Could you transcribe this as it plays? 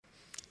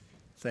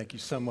Thank you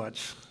so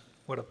much.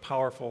 What a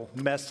powerful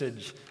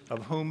message.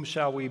 Of whom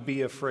shall we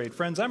be afraid?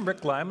 Friends, I'm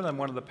Rick Lyman. I'm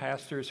one of the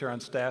pastors here on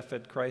staff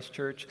at Christ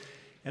Church,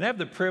 and I have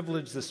the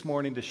privilege this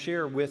morning to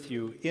share with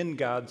you in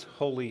God's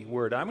holy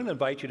word. I'm going to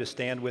invite you to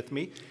stand with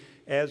me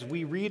as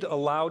we read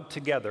aloud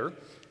together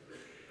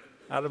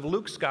out of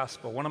Luke's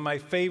Gospel, one of my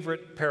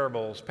favorite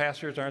parables.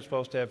 Pastors aren't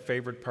supposed to have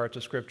favorite parts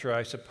of Scripture,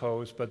 I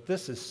suppose, but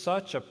this is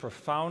such a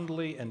profound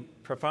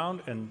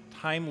and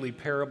timely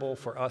parable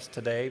for us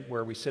today,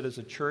 where we sit as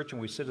a church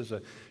and we sit as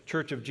a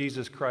church of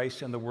Jesus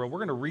Christ in the world. We're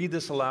going to read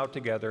this aloud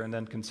together and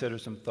then consider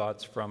some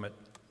thoughts from it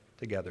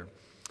together.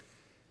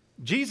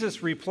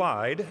 Jesus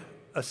replied,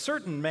 "A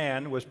certain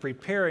man was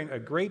preparing a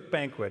great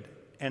banquet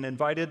and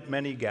invited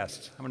many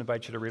guests." I'm going to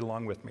invite you to read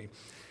along with me.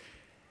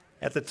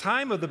 At the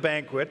time of the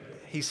banquet,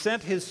 he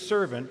sent his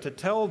servant to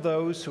tell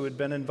those who had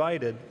been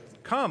invited,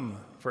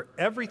 "Come, for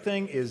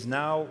everything is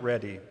now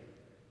ready."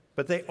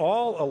 But they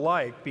all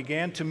alike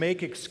began to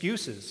make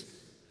excuses.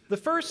 The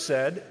first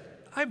said,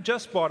 "I've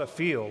just bought a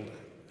field,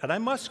 and I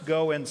must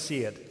go and see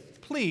it.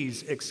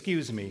 Please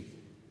excuse me."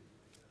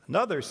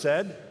 Another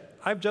said,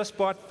 "I've just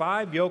bought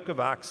 5 yoke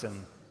of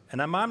oxen,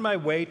 and I'm on my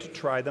way to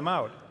try them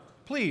out.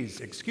 Please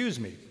excuse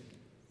me."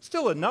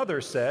 Still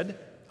another said,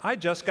 "I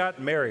just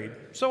got married,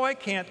 so I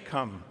can't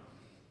come."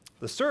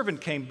 The servant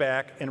came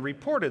back and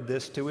reported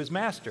this to his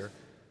master.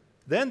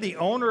 Then the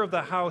owner of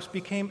the house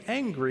became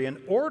angry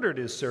and ordered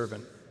his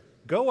servant,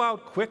 "Go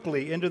out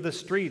quickly into the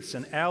streets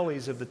and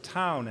alleys of the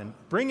town and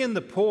bring in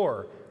the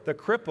poor, the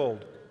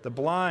crippled, the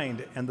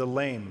blind, and the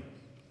lame."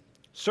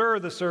 "Sir,"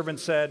 the servant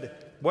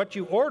said, "what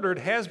you ordered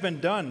has been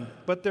done,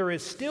 but there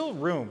is still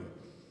room."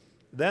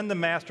 Then the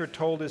master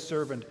told his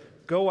servant,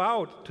 "Go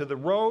out to the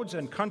roads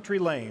and country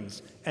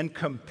lanes and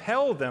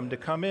compel them to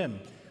come in,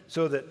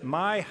 so that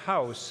my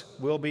house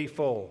will be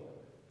full."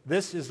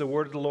 This is the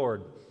word of the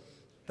Lord.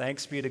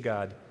 Thanks be to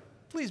God.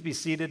 Please be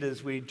seated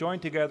as we join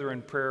together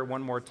in prayer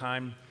one more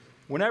time.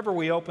 Whenever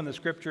we open the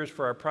Scriptures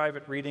for our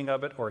private reading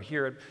of it or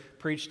hear it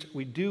preached,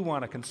 we do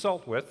want to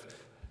consult with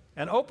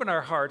and open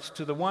our hearts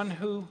to the one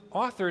who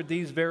authored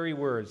these very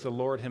words, the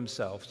Lord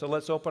himself. So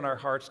let's open our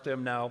hearts to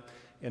him now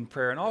in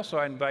prayer. And also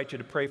I invite you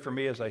to pray for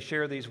me as I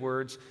share these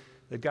words,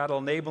 that God will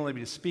enable me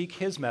to speak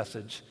his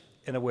message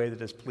in a way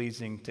that is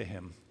pleasing to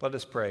him. Let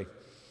us pray.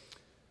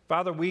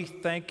 Father, we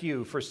thank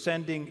you for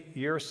sending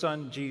your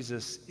Son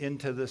Jesus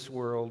into this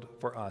world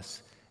for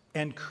us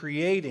and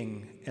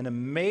creating an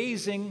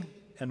amazing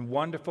and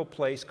wonderful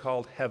place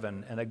called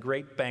heaven and a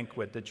great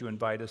banquet that you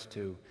invite us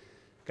to.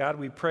 God,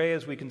 we pray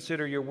as we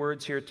consider your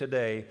words here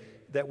today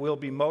that we'll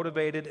be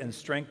motivated and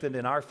strengthened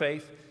in our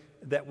faith,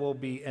 that we'll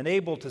be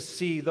enabled to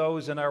see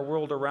those in our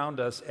world around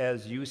us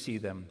as you see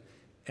them,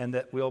 and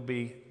that we'll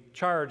be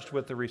charged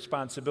with the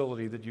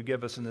responsibility that you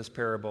give us in this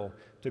parable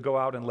to go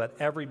out and let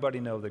everybody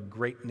know the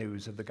great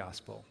news of the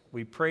gospel.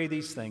 We pray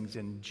these things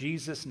in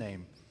Jesus'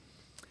 name.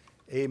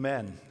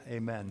 Amen.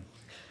 Amen.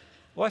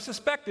 Well, I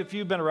suspect if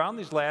you've been around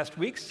these last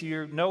weeks,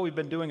 you know we've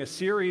been doing a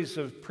series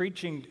of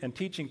preaching and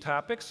teaching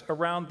topics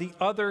around the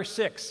other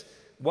 6,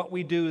 what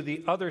we do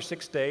the other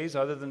 6 days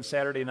other than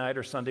Saturday night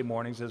or Sunday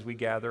mornings as we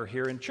gather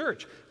here in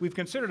church. We've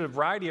considered a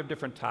variety of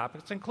different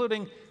topics,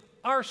 including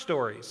our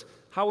stories,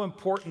 how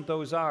important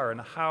those are, and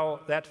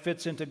how that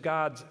fits into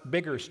God's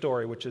bigger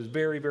story, which is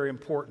very, very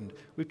important.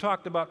 We've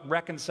talked about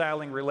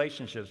reconciling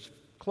relationships,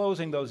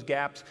 closing those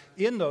gaps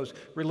in those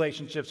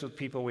relationships with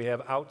people we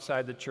have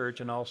outside the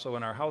church and also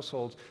in our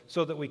households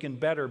so that we can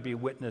better be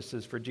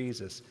witnesses for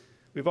Jesus.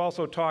 We've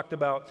also talked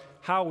about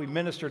how we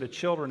minister to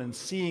children and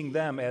seeing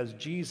them as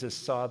Jesus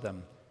saw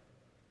them.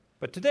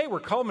 But today we're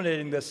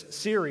culminating this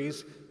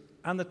series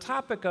on the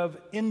topic of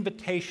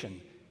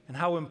invitation and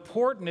how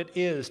important it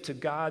is to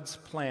God's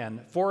plan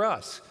for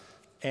us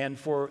and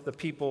for the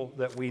people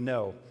that we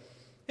know.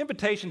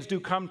 Invitations do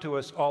come to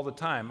us all the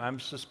time. I'm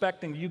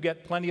suspecting you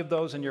get plenty of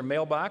those in your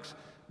mailbox,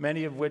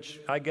 many of which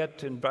I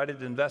get invited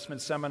to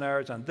investment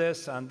seminars on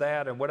this, on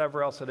that, or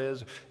whatever else it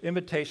is,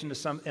 invitation to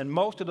some, and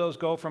most of those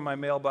go from my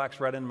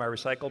mailbox right into my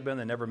recycle bin.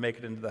 They never make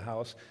it into the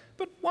house.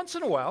 But once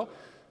in a while,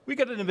 we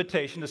get an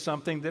invitation to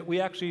something that we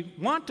actually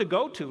want to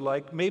go to,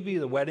 like maybe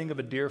the wedding of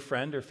a dear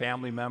friend or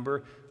family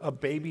member. A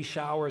baby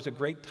shower is a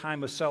great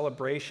time of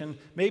celebration.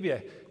 Maybe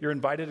you're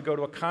invited to go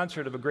to a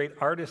concert of a great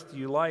artist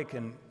you like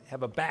and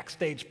have a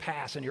backstage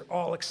pass, and you're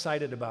all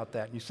excited about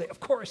that. And you say,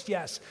 "Of course,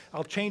 yes,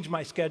 I'll change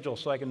my schedule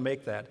so I can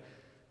make that."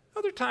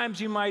 Other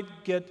times you might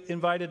get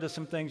invited to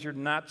some things you're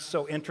not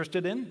so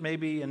interested in,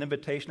 maybe an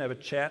invitation to have a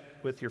chat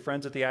with your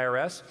friends at the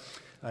IRS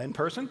in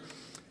person.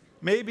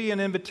 Maybe an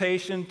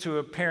invitation to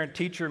a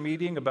parent-teacher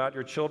meeting about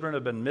your children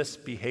have been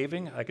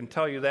misbehaving. I can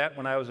tell you that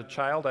when I was a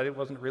child, I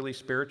wasn't really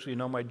spiritually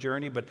know my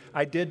journey, but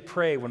I did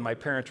pray when my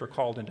parents were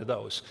called into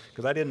those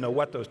because I didn't know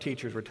what those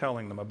teachers were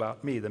telling them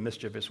about me, the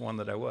mischievous one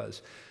that I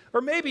was.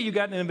 Or maybe you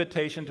got an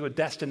invitation to a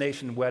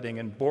destination wedding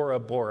in Bora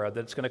Bora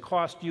that's going to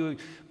cost you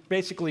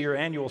basically your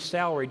annual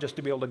salary just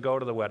to be able to go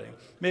to the wedding.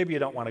 Maybe you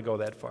don't want to go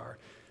that far.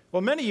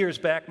 Well, many years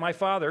back, my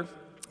father,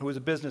 who was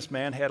a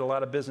businessman, had a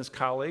lot of business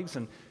colleagues,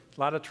 and a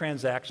lot of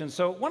transactions.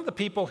 So one of the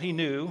people he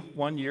knew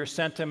one year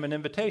sent him an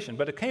invitation,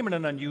 but it came in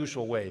an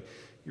unusual way.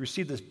 He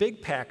received this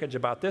big package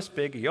about this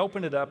big. He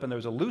opened it up, and there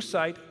was a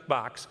lucite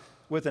box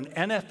with an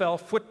NFL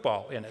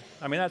football in it.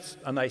 I mean, that's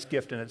a nice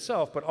gift in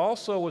itself, but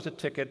also was a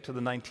ticket to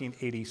the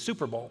 1980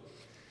 Super Bowl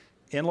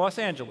in Los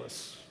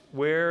Angeles,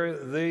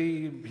 where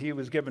he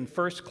was given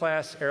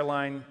first-class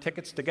airline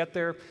tickets to get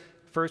there,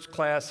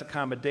 first-class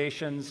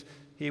accommodations.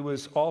 He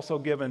was also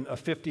given a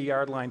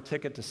 50-yard line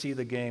ticket to see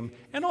the game,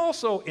 and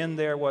also in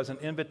there was an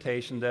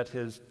invitation that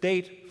his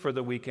date for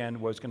the weekend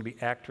was going to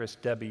be actress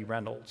Debbie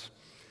Reynolds.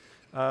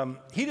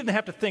 He didn't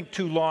have to think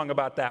too long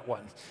about that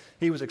one.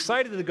 He was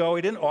excited to go.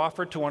 He didn't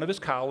offer it to one of his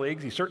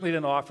colleagues. He certainly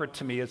didn't offer it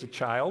to me as a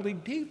child.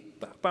 He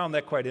found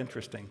that quite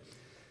interesting.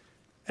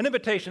 An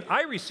invitation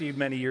I received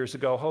many years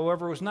ago,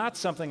 however, was not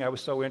something I was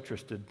so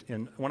interested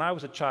in. When I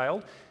was a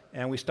child,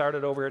 and we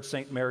started over at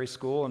St. Mary's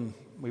School, and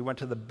we went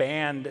to the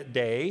band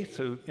day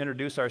to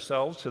introduce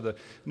ourselves to the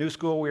new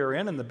school we were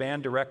in, and the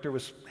band director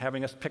was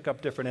having us pick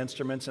up different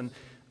instruments. And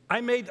I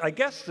made, I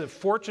guess, the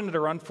fortunate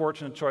or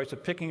unfortunate choice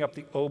of picking up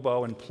the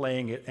oboe and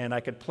playing it, and I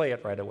could play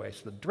it right away.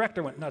 So the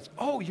director went nuts.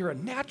 "Oh, you're a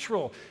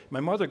natural." My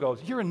mother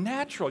goes, "You're a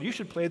natural. You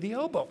should play the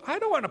oboe." I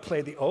don't want to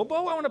play the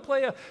oboe. I want to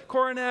play a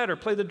cornet or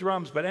play the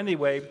drums. But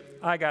anyway,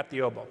 I got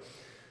the oboe.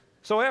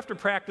 So after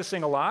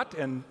practicing a lot,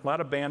 and a lot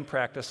of band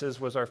practices,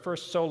 was our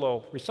first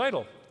solo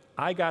recital.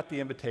 I got the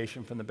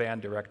invitation from the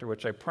band director,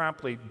 which I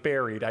promptly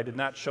buried. I did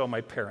not show my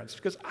parents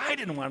because I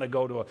didn't want to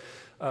go to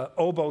a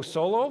oboe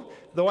solo,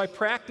 though I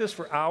practiced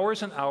for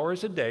hours and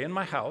hours a day in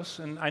my house.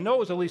 And I know it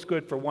was at least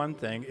good for one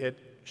thing. It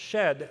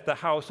shed the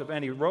house of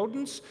any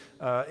rodents,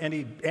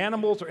 any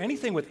animals, or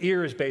anything with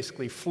ears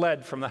basically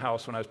fled from the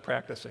house when I was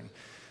practicing.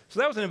 So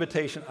that was an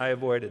invitation I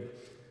avoided.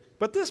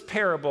 But this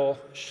parable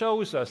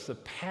shows us the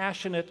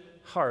passionate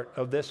heart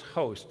of this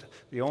host,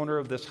 the owner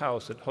of this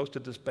house that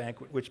hosted this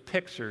banquet, which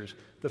pictures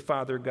the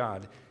Father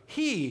God.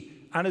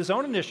 He, on his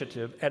own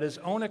initiative, at his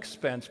own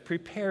expense,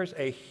 prepares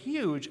a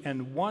huge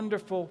and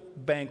wonderful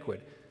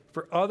banquet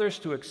for others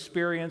to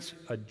experience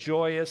a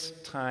joyous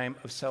time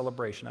of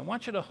celebration. I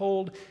want you to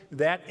hold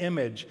that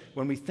image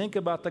when we think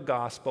about the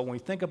gospel, when we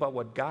think about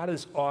what God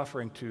is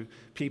offering to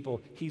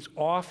people. He's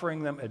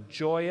offering them a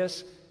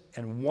joyous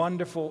and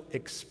wonderful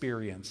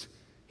experience.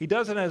 He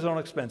does it at his own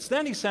expense.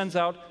 Then he sends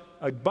out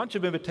a bunch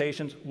of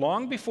invitations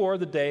long before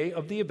the day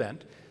of the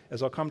event,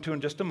 as I'll come to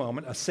in just a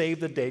moment, a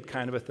save-the-date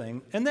kind of a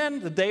thing. And then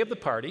the day of the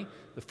party,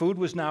 the food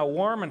was now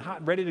warm and hot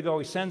and ready to go.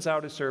 He sends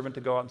out his servant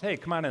to go out and say, "Hey,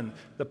 come on in.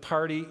 The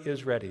party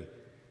is ready."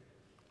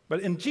 But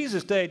in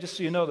Jesus' day, just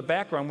so you know the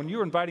background, when you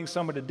were inviting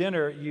someone to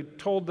dinner, you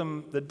told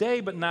them the day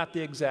but not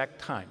the exact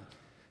time,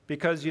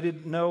 because you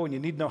didn't know, and you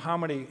need to know how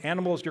many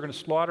animals you're going to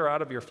slaughter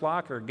out of your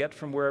flock or get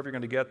from wherever you're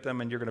going to get them,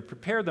 and you're going to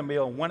prepare the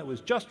meal. When it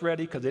was just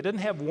ready, because they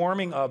didn't have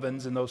warming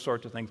ovens and those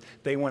sorts of things,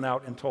 they went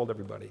out and told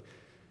everybody.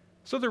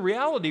 So the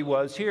reality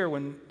was here,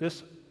 when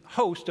this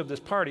host of this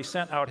party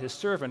sent out his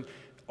servant,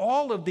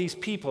 all of these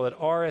people had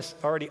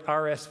already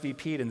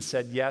RSVP'd and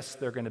said, yes,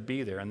 they're going to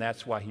be there, and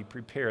that's why he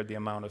prepared the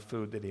amount of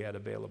food that he had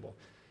available.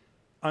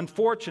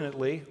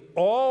 Unfortunately,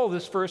 all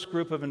this first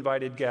group of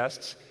invited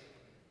guests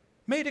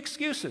made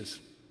excuses.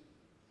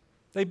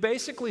 They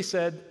basically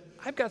said,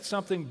 I've got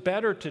something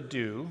better to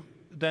do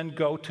than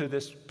go to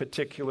this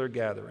particular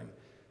gathering.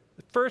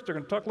 First, they're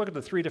going to look at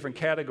the three different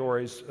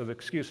categories of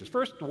excuses.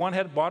 First, one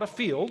had bought a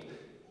field,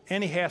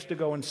 and he has to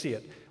go and see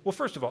it. Well,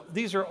 first of all,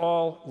 these are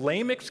all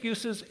lame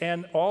excuses,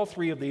 and all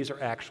three of these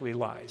are actually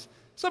lies.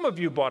 Some of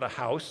you bought a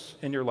house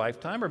in your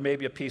lifetime, or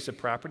maybe a piece of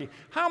property.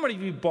 How many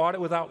of you bought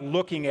it without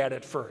looking at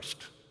it first?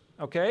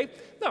 Okay?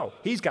 No,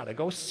 he's got to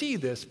go see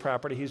this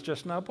property he's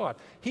just now bought.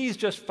 He's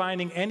just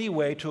finding any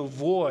way to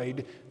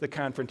avoid the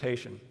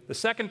confrontation. The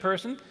second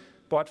person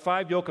bought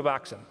 5 yoke of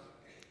oxen.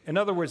 In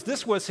other words,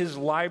 this was his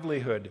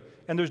livelihood,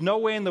 and there's no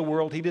way in the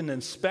world he didn't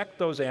inspect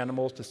those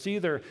animals to see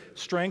their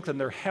strength and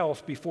their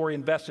health before he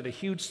invested a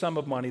huge sum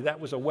of money.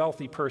 That was a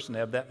wealthy person to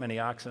have that many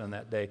oxen in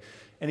that day.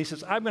 And he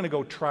says, I'm going to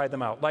go try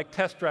them out, like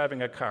test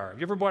driving a car. Have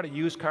you ever bought a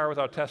used car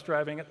without test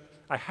driving it?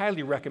 I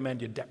highly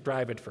recommend you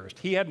drive it first.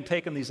 He hadn't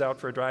taken these out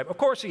for a drive. Of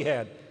course he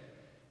had.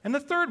 And the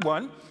third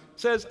one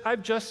says,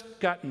 I've just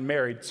gotten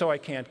married, so I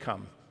can't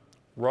come.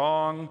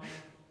 Wrong.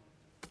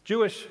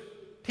 Jewish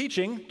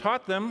teaching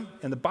taught them,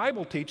 and the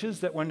Bible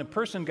teaches, that when a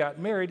person got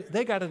married,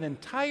 they got an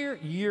entire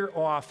year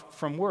off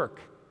from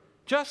work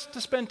just to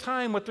spend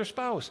time with their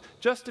spouse,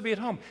 just to be at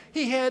home.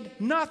 He had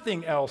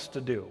nothing else to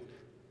do.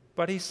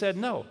 But he said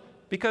no,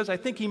 because I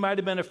think he might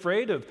have been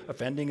afraid of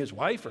offending his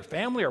wife or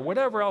family or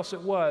whatever else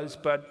it was,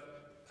 but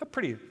a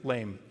pretty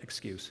lame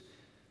excuse.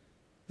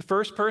 The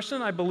first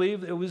person, I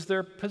believe, it was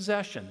their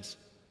possessions,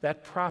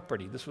 that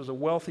property. This was a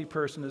wealthy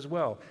person as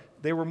well.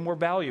 They were more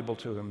valuable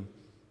to him,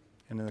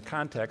 and in the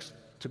context,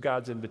 to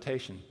God's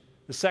invitation.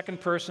 The second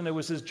person, it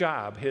was his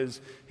job, his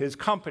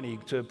company,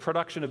 to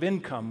production of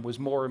income was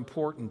more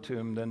important to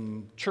him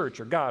than church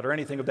or God or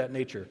anything of that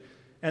nature.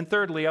 And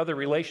thirdly, other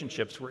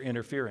relationships were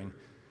interfering.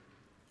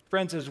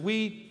 Friends, as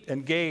we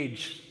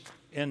engage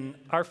in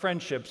our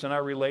friendships and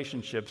our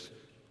relationships,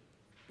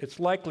 it's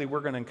likely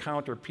we're going to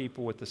encounter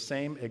people with the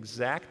same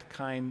exact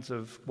kinds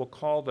of, we'll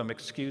call them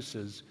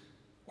excuses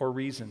or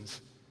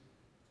reasons.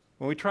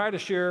 When we try to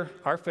share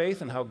our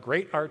faith and how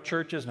great our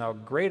church is and how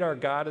great our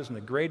God is and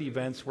the great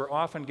events, we're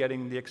often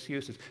getting the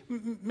excuses.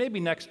 Maybe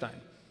next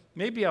time.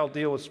 Maybe I'll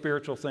deal with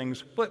spiritual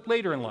things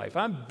later in life.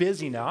 I'm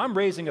busy now. I'm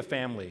raising a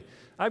family.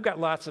 I've got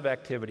lots of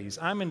activities.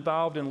 I'm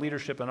involved in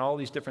leadership and all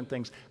these different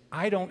things.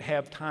 I don't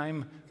have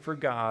time for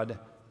God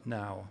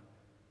now.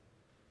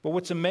 But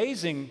what's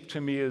amazing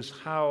to me is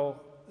how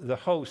the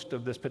host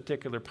of this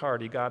particular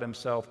party, God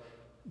himself,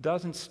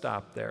 doesn't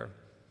stop there.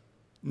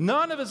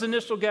 None of his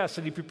initial guests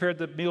that he prepared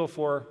the meal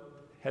for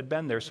had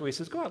been there. So he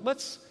says, go out,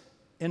 let's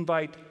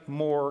invite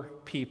more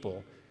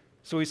people.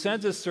 So he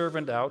sends his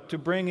servant out to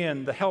bring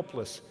in the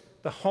helpless,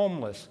 the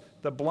homeless,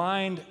 the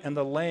blind, and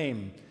the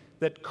lame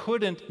that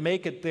couldn't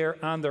make it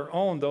there on their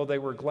own, though they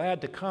were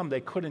glad to come.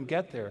 They couldn't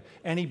get there.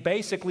 And he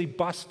basically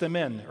bussed them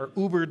in or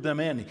Ubered them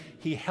in.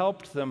 He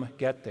helped them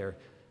get there.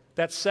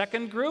 That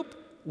second group,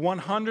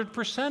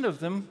 100% of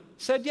them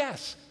said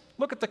yes.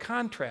 Look at the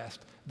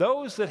contrast.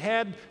 Those that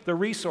had the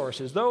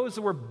resources, those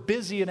that were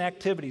busy in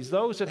activities,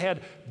 those that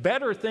had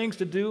better things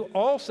to do,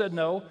 all said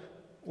no,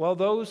 while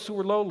those who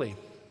were lowly,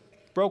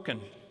 broken,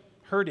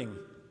 hurting,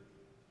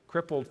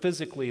 crippled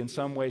physically in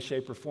some way,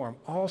 shape, or form,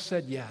 all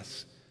said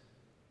yes.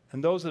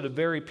 And those are the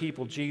very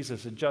people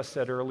Jesus had just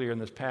said earlier in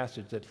this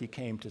passage that he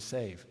came to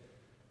save,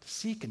 to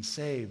seek and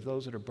save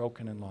those that are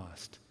broken and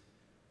lost.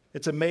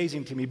 It's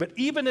amazing to me. But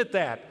even at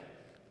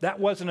that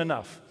wasn't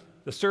enough.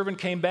 The servant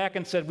came back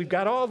and said, we've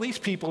got all these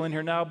people in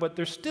here now, but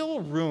there's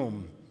still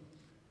room.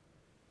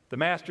 The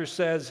master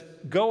says,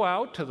 go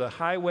out to the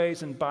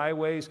highways and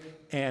byways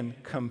and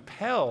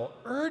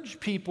urge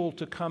people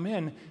to come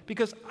in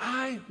because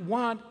I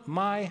want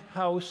my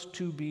house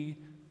to be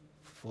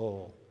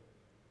full.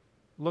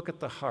 Look at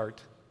the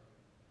heart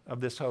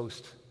of this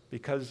host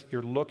because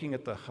you're looking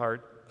at the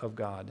heart of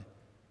God.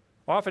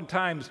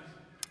 Oftentimes,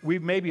 we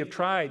maybe have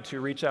tried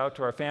to reach out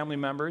to our family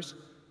members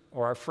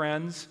or our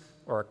friends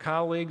or our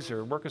colleagues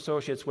or work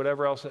associates,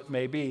 whatever else it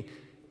may be,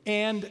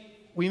 and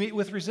we meet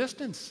with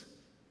resistance.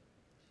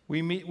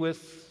 We meet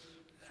with,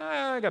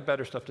 I got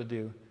better stuff to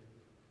do.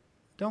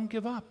 Don't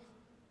give up.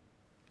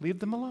 Leave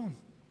them alone.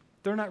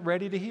 They're not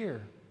ready to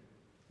hear.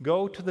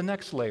 Go to the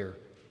next layer.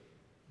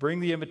 Bring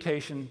the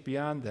invitation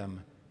beyond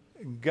them.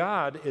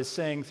 God is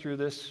saying through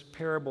this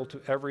parable to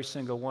every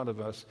single one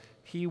of us,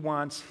 he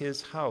wants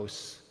his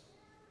house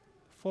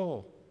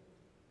full.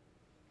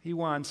 He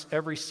wants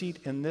every seat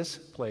in this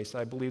place,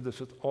 I believe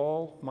this with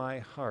all my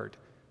heart,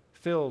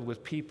 filled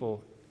with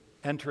people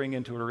entering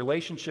into a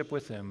relationship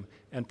with him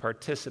and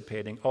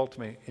participating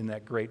ultimately in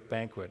that great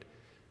banquet.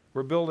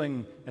 We're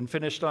building and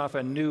finished off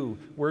a new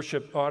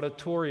worship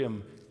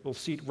auditorium. We'll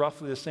seat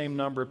roughly the same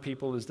number of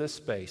people as this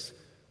space,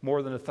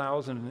 more than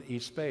 1,000 in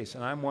each space.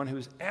 And I'm one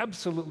who's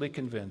absolutely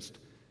convinced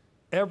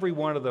every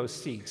one of those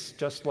seats,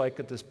 just like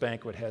at this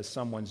banquet, has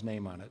someone's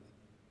name on it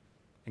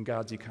in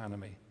God's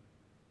economy.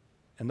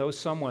 And those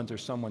someones are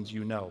someones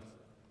you know.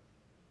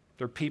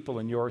 They're people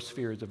in your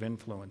spheres of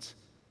influence.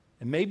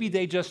 And maybe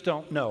they just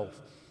don't know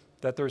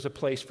that there's a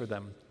place for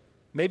them.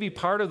 Maybe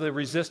part of the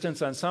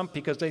resistance on some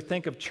because they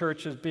think of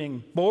church as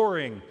being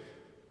boring.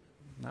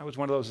 I was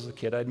one of those as a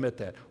kid, I admit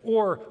that.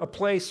 Or a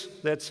place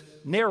that's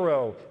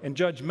narrow and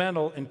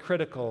judgmental and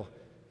critical,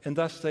 and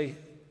thus they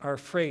are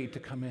afraid to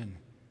come in.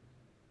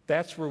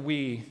 That's where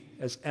we,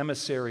 as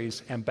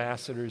emissaries,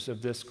 ambassadors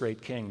of this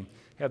great king,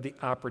 have the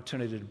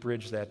opportunity to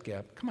bridge that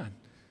gap. Come on,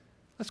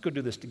 let's go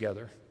do this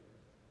together.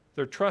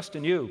 Their trust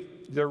in you,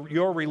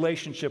 your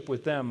relationship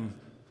with them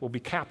will be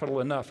capital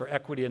enough or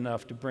equity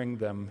enough to bring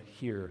them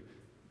here.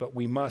 But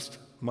we must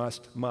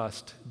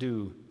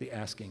do the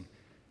asking.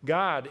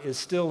 God is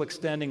still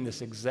extending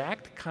this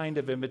exact kind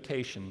of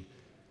invitation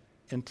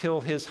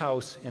until his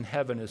house in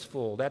heaven is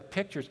full. That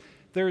pictures,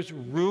 there's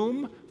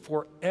room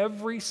for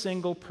every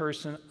single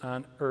person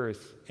on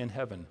earth in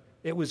heaven.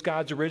 It was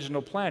God's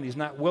original plan. He's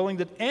not willing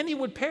that any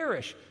would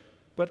perish,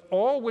 but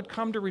all would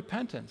come to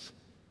repentance.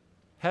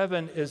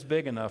 Heaven is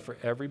big enough for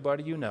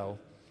everybody you know,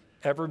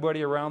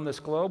 everybody around this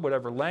globe,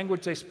 whatever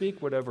language they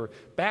speak, whatever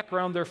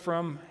background they're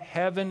from.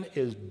 Heaven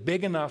is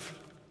big enough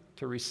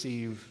to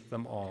receive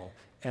them all,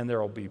 and there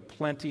will be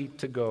plenty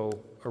to go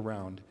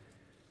around.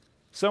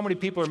 So many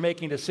people are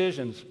making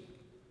decisions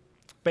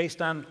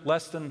based on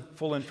less than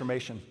full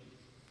information.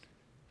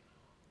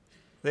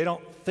 They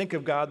don't think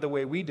of God the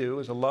way we do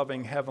as a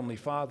loving Heavenly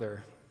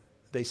Father.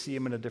 They see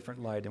him in a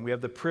different light, and we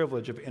have the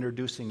privilege of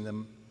introducing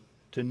them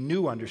to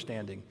new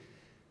understanding.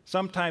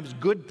 Sometimes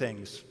good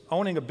things,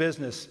 owning a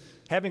business,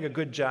 having a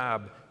good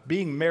job,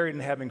 being married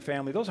and having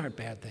family, those aren't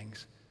bad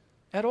things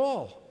at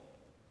all.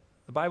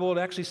 The Bible would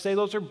actually say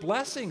those are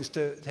blessings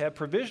to have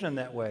provision in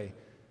that way.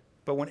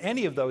 But when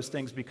any of those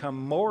things become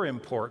more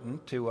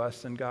important to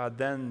us than God,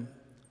 then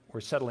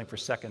we're settling for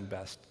second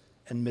best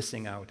and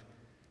missing out.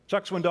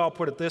 Chuck Swindoll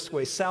put it this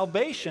way: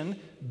 salvation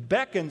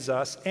beckons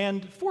us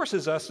and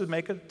forces us to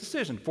make a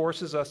decision,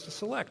 forces us to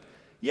select.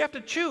 You have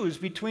to choose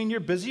between your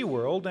busy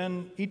world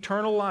and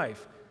eternal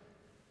life.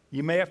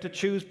 You may have to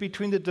choose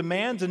between the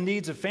demands and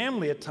needs of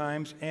family at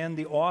times and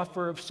the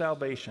offer of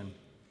salvation.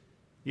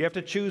 You have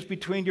to choose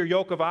between your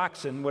yoke of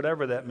oxen,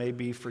 whatever that may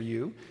be for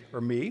you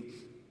or me,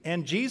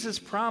 and Jesus'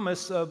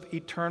 promise of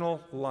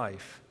eternal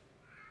life.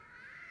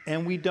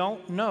 And we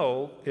don't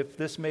know if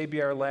this may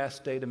be our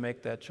last day to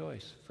make that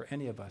choice for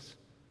any of us.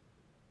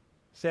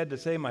 Sad to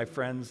say, my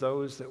friends,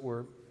 those that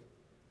were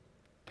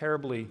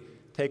terribly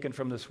taken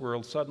from this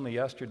world suddenly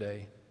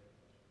yesterday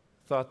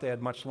thought they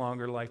had much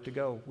longer life to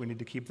go. We need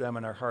to keep them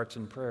in our hearts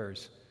and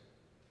prayers.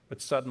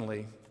 But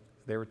suddenly,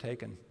 they were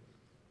taken.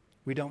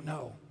 We don't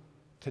know.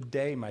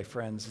 Today, my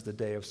friends, is the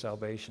day of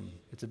salvation.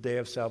 It's a day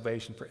of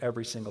salvation for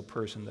every single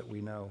person that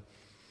we know.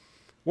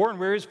 Warren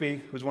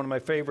Wiersbe, who's one of my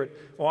favorite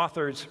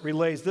authors,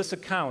 relays this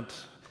account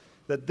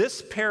that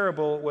this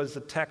parable was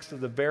the text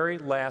of the very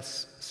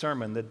last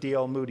sermon that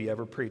D.L. Moody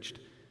ever preached.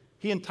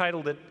 He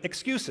entitled it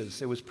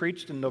Excuses. It was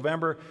preached in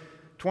November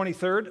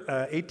 23rd,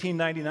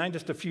 1899,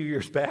 just a few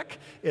years back,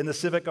 in the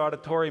Civic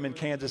Auditorium in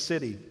Kansas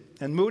City.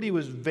 And Moody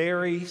was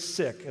very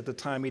sick at the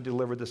time he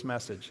delivered this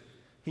message.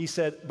 He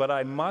said, "But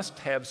I must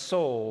have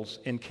souls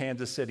in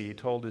Kansas City," he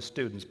told his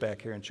students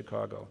back here in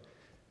Chicago.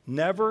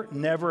 "Never,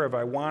 never have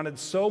I wanted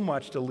so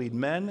much to lead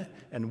men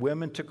and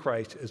women to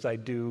Christ as I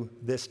do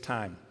this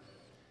time."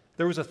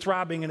 There was a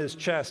throbbing in his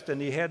chest,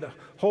 and he had to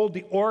hold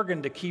the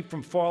organ to keep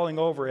from falling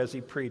over as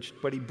he preached.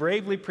 But he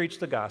bravely preached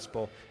the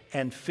gospel,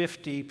 and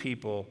 50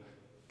 people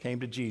came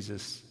to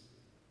Jesus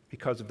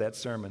because of that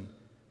sermon.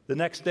 The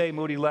next day,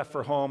 Moody left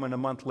for home, and a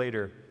month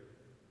later,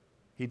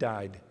 he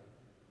died.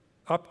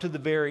 Up to the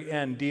very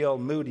end, D.L.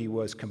 Moody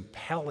was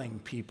compelling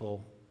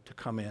people to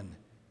come in.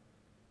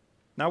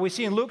 Now we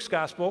see in Luke's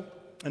gospel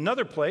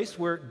another place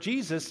where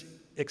Jesus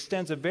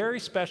extends a very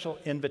special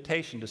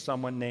invitation to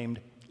someone named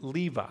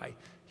Levi.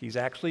 He's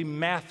actually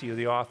Matthew,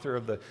 the author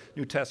of the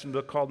New Testament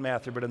book called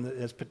Matthew, but in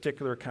this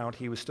particular account,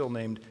 he was still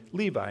named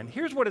Levi. And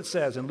here's what it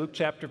says in Luke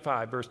chapter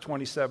 5, verse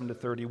 27 to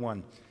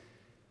 31.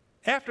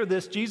 After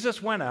this,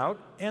 Jesus went out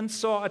and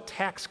saw a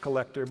tax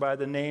collector by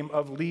the name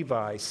of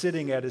Levi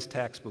sitting at his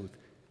tax booth.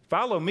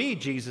 "Follow me,"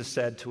 Jesus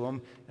said to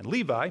him. And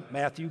Levi,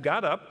 Matthew,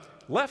 got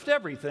up, left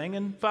everything,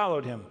 and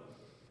followed him.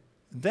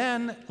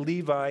 Then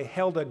Levi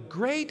held a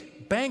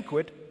great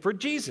banquet for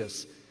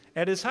Jesus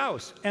at his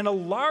house, and a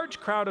large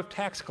crowd of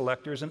tax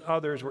collectors and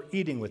others were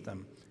eating with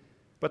them.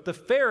 But the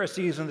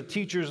Pharisees and the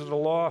teachers of the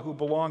law who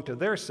belonged to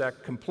their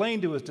sect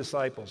complained to his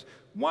disciples,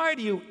 "Why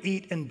do you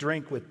eat and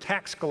drink with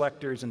tax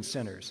collectors and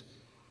sinners?"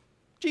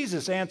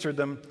 Jesus answered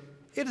them,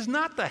 "It is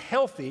not the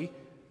healthy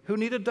who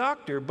need a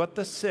doctor, but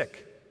the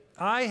sick.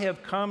 I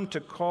have come to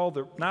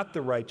call not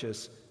the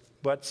righteous,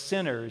 but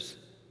sinners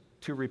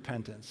to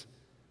repentance."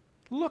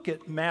 Look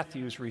at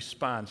Matthew's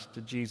response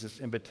to Jesus'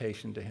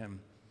 invitation to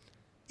him.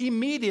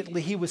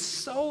 Immediately, he was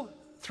so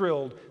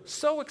thrilled,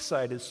 so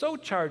excited, so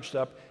charged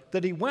up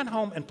that he went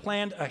home and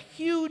planned a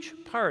huge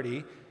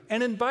party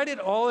and invited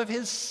all of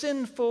his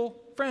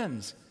sinful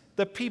friends,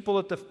 the people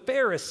that the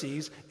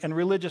Pharisees and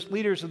religious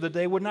leaders of the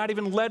day would not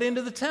even let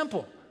into the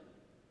temple,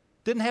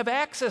 didn't have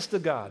access to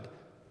God.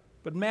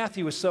 But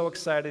Matthew was so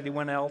excited, he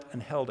went out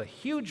and held a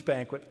huge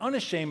banquet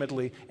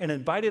unashamedly and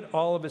invited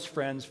all of his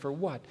friends for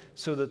what?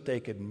 So that they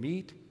could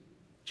meet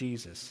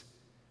Jesus.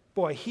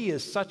 Boy, he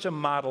is such a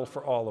model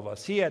for all of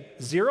us. He had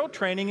zero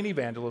training in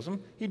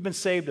evangelism. He'd been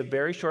saved a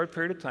very short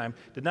period of time,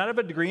 did not have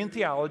a degree in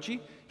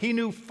theology. He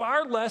knew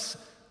far less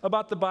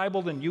about the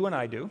Bible than you and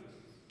I do.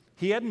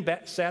 He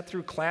hadn't sat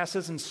through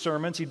classes and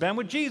sermons. He'd been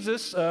with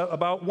Jesus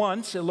about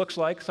once, it looks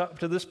like, up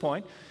to this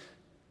point.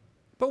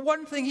 But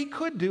one thing he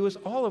could do, as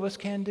all of us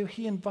can do,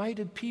 he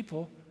invited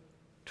people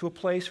to a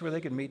place where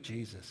they could meet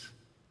Jesus.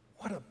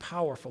 What a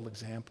powerful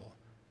example.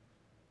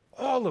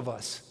 All of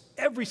us,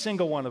 every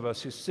single one of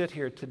us who sit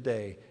here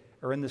today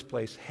or in this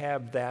place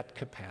have that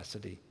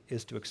capacity,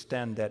 is to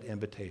extend that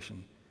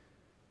invitation.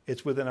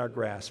 It's within our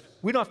grasp.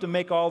 We don't have to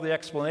make all the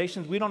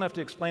explanations. We don't have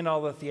to explain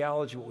all the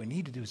theology. What we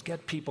need to do is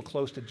get people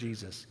close to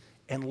Jesus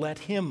and let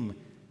him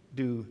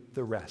do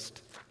the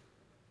rest.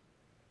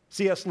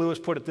 C.S. Lewis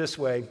put it this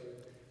way: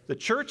 the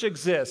church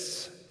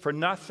exists for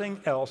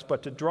nothing else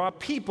but to draw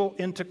people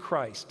into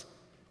Christ,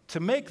 to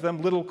make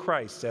them little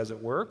Christs, as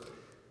it were.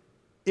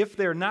 If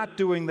they're not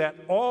doing that,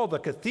 all the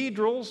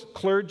cathedrals,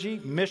 clergy,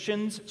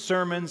 missions,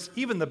 sermons,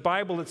 even the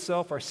Bible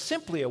itself are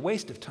simply a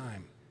waste of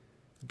time.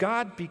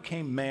 God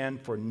became man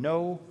for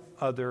no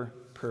other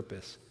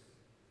purpose.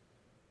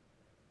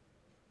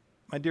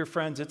 My dear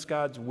friends, it's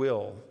God's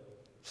will,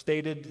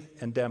 stated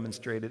and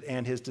demonstrated,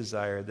 and his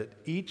desire that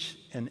each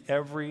and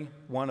every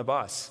one of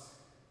us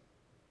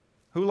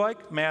who,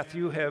 like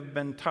Matthew, have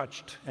been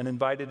touched and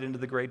invited into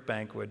the great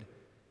banquet,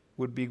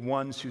 would be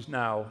ones who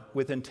now,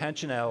 with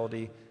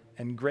intentionality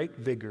and great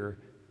vigor,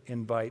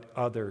 invite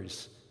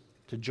others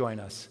to join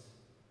us.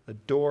 The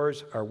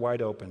doors are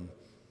wide open.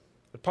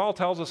 But Paul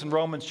tells us in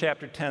Romans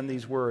chapter 10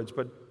 these words,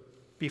 "But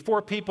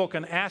before people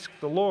can ask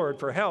the Lord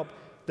for help,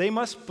 they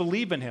must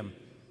believe in him.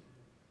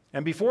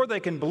 And before they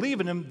can believe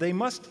in him, they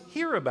must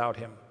hear about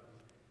him.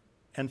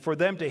 And for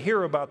them to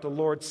hear about the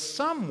Lord,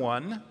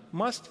 someone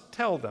must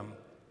tell them.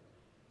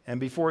 And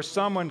before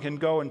someone can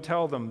go and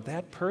tell them,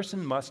 that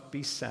person must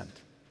be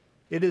sent.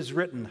 It is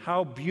written,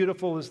 how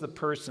beautiful is the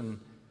person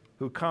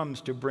who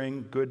comes to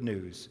bring good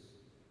news.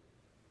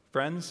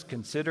 Friends,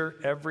 consider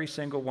every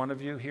single one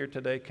of you here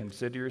today,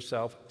 consider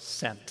yourself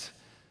sent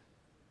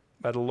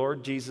by the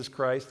Lord Jesus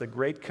Christ. The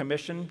Great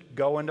Commission,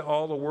 go into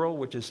all the world,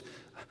 which is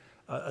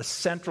a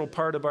central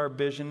part of our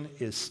vision,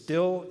 is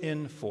still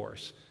in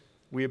force.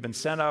 We have been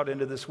sent out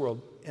into this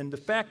world. And the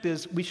fact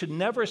is, we should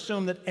never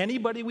assume that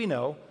anybody we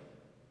know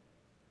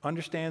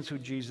understands who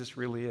Jesus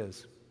really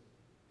is.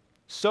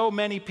 So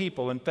many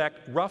people, in fact,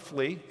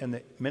 roughly in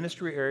the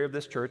ministry area of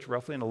this church,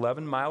 roughly an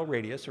 11-mile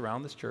radius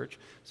around this church,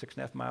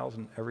 6.5 miles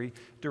in every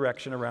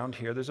direction around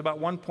here, there's about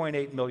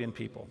 1.8 million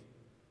people.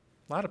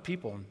 A lot of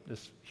people in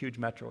this huge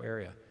metro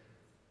area.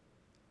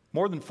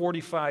 More than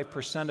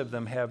 45% of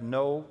them have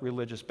no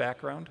religious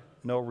background,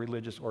 no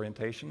religious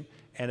orientation,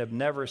 and have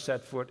never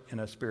set foot in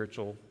a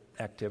spiritual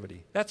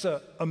activity. That's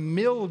a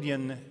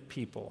million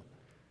people.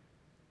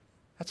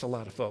 That's a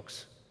lot of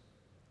folks.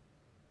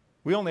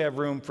 We only have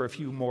room for a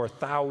few more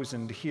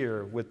thousand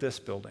here with this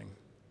building.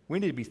 We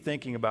need to be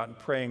thinking about and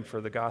praying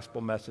for the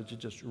gospel message to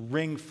just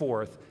ring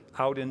forth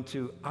out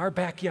into our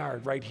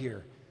backyard right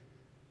here.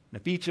 And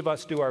if each of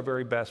us do our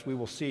very best, we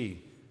will see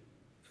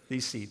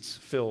these seats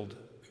filled,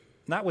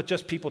 not with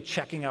just people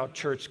checking out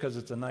church because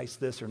it's a nice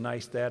this or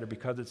nice that or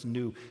because it's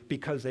new,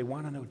 because they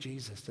want to know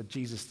Jesus, the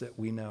Jesus that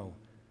we know.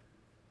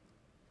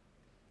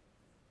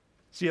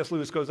 C.S.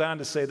 Lewis goes on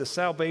to say, the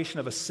salvation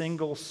of a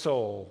single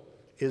soul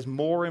is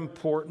more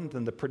important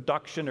than the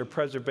production or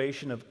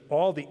preservation of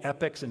all the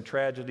epics and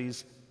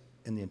tragedies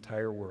in the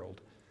entire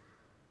world.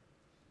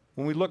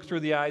 When we look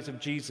through the eyes of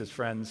Jesus,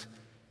 friends,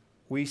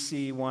 we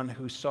see one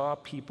who saw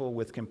people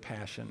with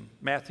compassion.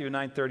 Matthew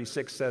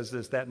 9:36 says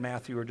this. That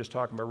Matthew we were just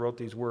talking about wrote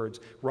these words,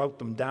 wrote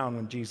them down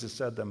when Jesus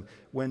said them.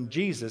 When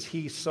Jesus,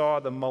 he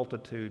saw the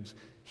multitudes,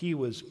 he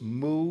was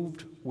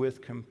moved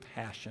with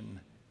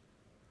compassion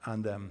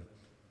on them.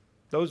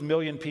 Those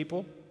million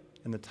people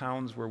in the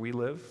towns where we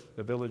live,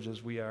 the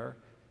villages we are,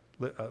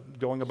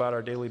 going about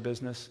our daily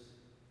business,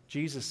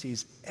 Jesus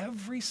sees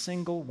every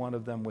single one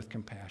of them with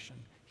compassion.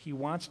 He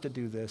wants to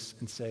do this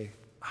and say,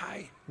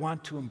 I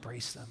want to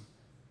embrace them.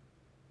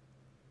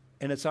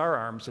 And it's our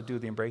arms that do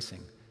the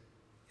embracing.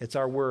 It's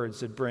our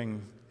words that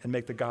bring and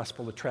make the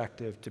gospel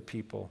attractive to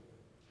people.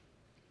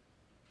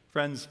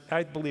 Friends,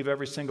 I believe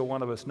every single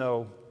one of us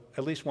know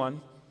at least one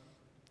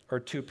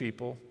or two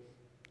people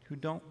who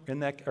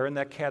are in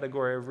that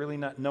category of really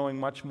not knowing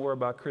much more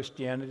about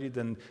Christianity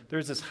than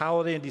there's this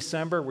holiday in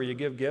December where you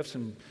give gifts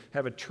and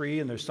have a tree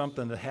and there's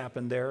something that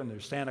happened there and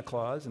there's Santa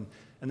Claus and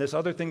this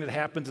other thing that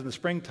happens in the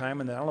springtime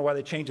and I don't know why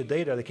they changed the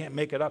date or they can't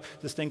make it up,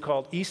 this thing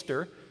called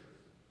Easter.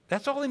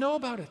 That's all they know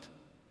about it.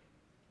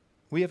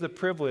 We have the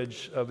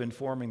privilege of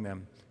informing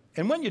them.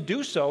 And when you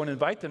do so and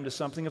invite them to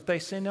something, if they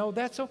say no,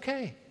 that's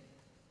okay.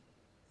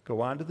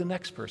 Go on to the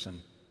next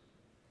person,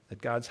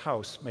 that God's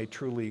house may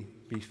truly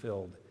be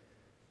filled.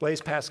 Blaise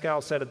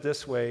Pascal said it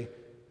this way,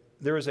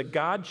 there is a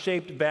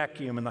God-shaped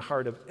vacuum in the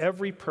heart of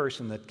every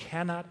person that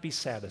cannot be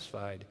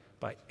satisfied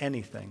by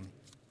anything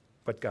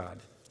but God.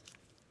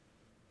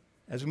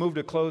 As we move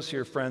to close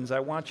here, friends, I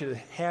want you to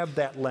have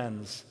that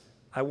lens.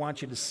 I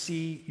want you to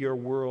see your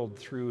world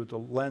through the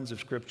lens of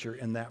Scripture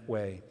in that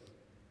way.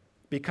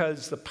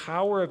 Because the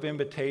power of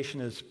invitation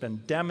has been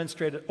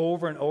demonstrated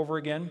over and over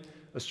again.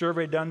 A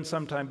survey done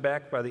sometime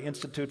back by the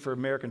Institute for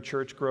American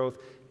Church Growth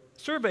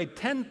surveyed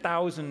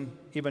 10,000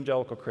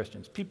 evangelical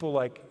Christians, people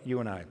like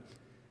you and I,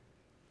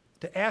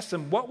 to ask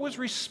them what was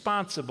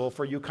responsible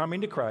for you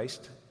coming to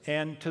Christ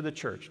and to the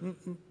church.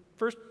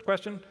 First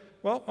question,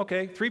 well,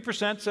 okay,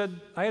 3% said,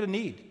 I had a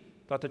need,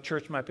 thought the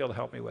church might be able to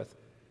help me with.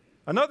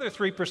 Another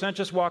 3%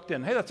 just walked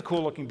in, hey, that's a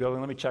cool looking building,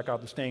 let me check out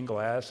the stained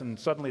glass, and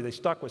suddenly they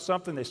stuck with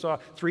something, they saw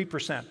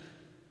 3%.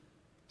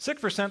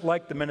 6%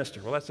 liked the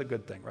minister, well, that's a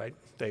good thing, right?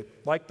 They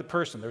liked the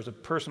person, there's a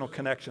personal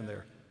connection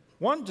there.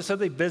 One just said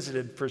they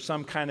visited for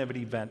some kind of an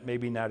event,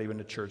 maybe not even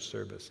a church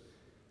service.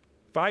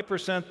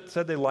 5%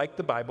 said they liked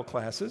the Bible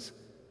classes.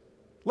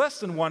 Less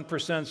than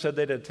 1% said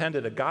they'd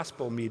attended a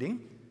gospel meeting.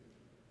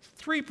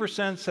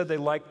 3% said they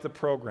liked the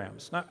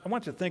programs. Now, I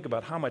want you to think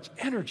about how much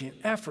energy and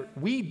effort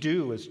we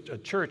do as a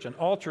church, and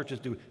all churches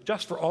do,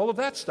 just for all of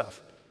that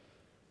stuff.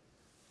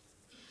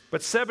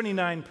 But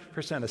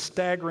 79%, a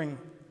staggering,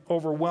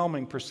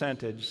 overwhelming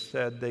percentage,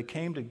 said they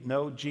came to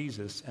know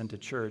Jesus and to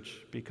church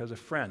because a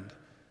friend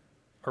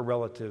or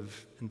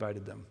relative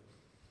invited them.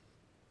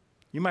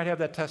 You might have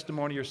that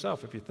testimony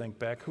yourself if you think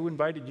back. Who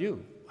invited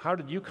you? How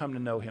did you come to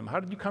know him? How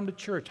did you come to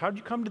church? How did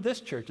you come to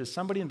this church? Did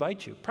somebody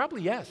invite you?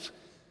 Probably yes.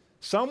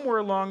 Somewhere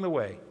along the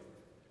way.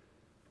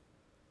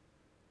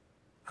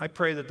 I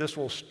pray that this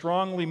will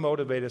strongly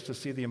motivate us to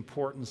see the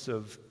importance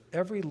of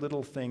every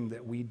little thing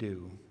that we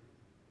do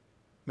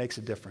makes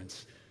a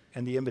difference,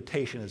 and the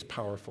invitation is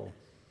powerful.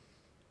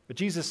 But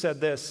Jesus said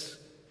this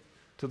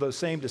to those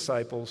same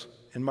disciples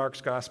in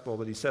Mark's gospel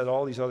that he said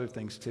all these other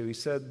things to. He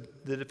said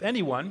that if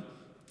anyone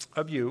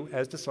of you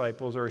as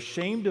disciples are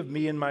ashamed of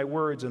me and my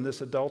words in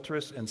this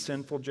adulterous and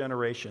sinful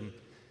generation,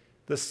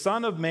 The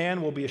Son of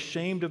Man will be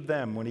ashamed of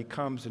them when he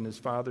comes in his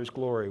Father's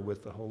glory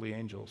with the holy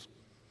angels.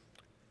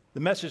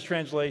 The Message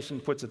translation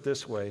puts it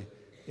this way: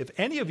 if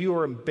any of you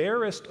are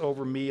embarrassed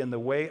over me and the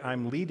way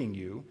I'm leading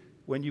you,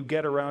 when you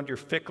get around your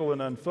fickle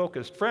and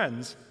unfocused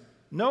friends,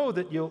 know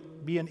that you'll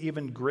be an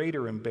even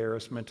greater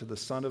embarrassment to the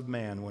Son of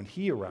Man when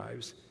he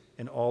arrives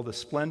in all the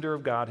splendor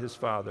of God his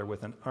Father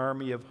with an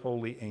army of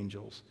holy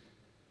angels.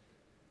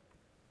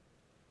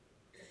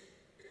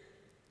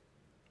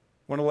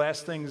 One of the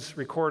last things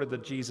recorded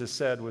that Jesus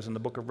said was in the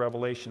book of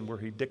Revelation, where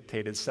he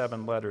dictated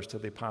 7 letters to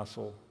the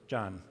Apostle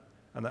John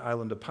on the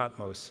island of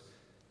Patmos.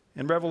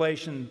 In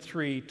Revelation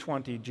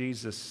 3:20,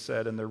 Jesus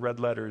said in the red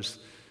letters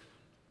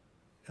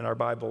in our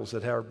Bibles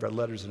that have red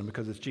letters in them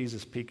because it's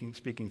Jesus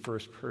speaking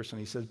first person,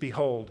 he says,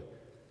 "Behold,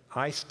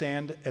 I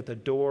stand at the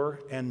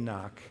door and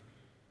knock.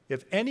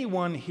 If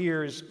anyone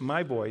hears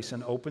my voice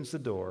and opens the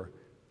door,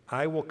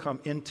 I will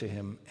come into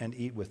him and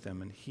eat with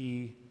him, and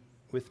he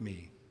with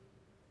me."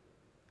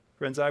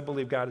 Friends, I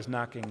believe God is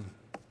knocking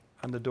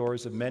on the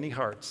doors of many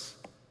hearts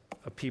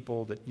of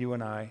people that you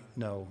and I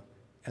know,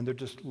 and they're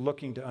just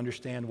looking to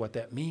understand what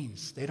that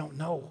means. They don't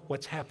know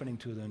what's happening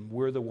to them.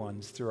 We're the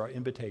ones, through our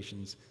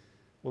invitations,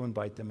 will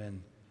invite them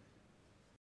in.